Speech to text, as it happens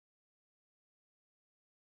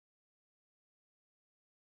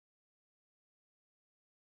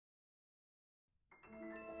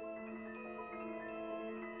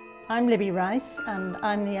I'm Libby Rice and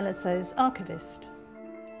I'm the LSO's archivist.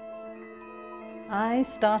 I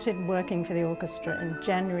started working for the orchestra in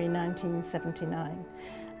January 1979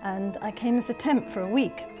 and I came as a temp for a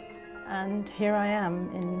week, and here I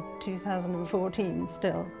am in 2014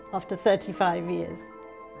 still, after 35 years.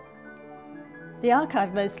 The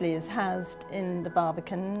archive mostly is housed in the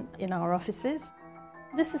Barbican in our offices.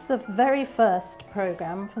 This is the very first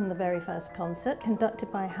programme from the very first concert,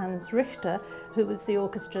 conducted by Hans Richter, who was the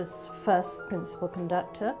orchestra's first principal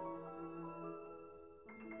conductor.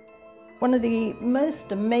 One of the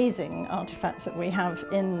most amazing artefacts that we have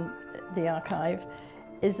in the archive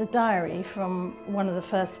is a diary from one of the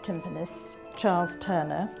first timpanists, Charles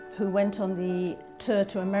Turner, who went on the tour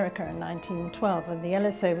to America in 1912, and the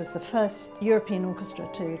LSO was the first European orchestra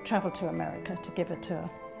to travel to America to give a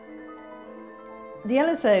tour. The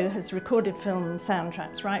LSO has recorded film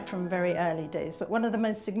soundtracks right from very early days, but one of the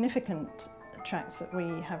most significant tracks that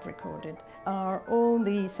we have recorded are all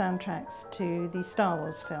the soundtracks to the Star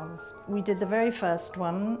Wars films. We did the very first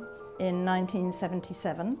one in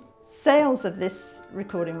 1977. Sales of this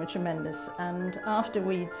recording were tremendous, and after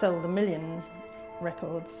we'd sold 1 million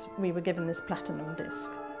records, we were given this platinum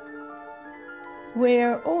disc.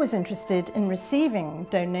 We're always interested in receiving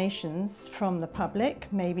donations from the public.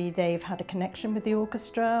 Maybe they've had a connection with the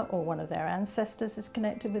orchestra or one of their ancestors is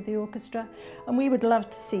connected with the orchestra, and we would love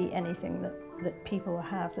to see anything that people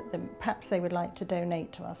have that perhaps they would like to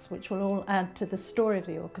donate to us, which will all add to the story of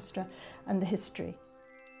the orchestra and the history.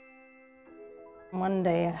 One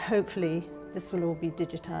day, hopefully, this will all be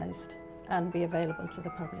digitised and be available to the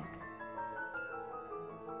public.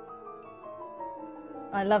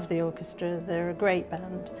 I love the orchestra. They're a great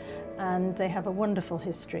band and they have a wonderful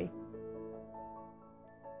history.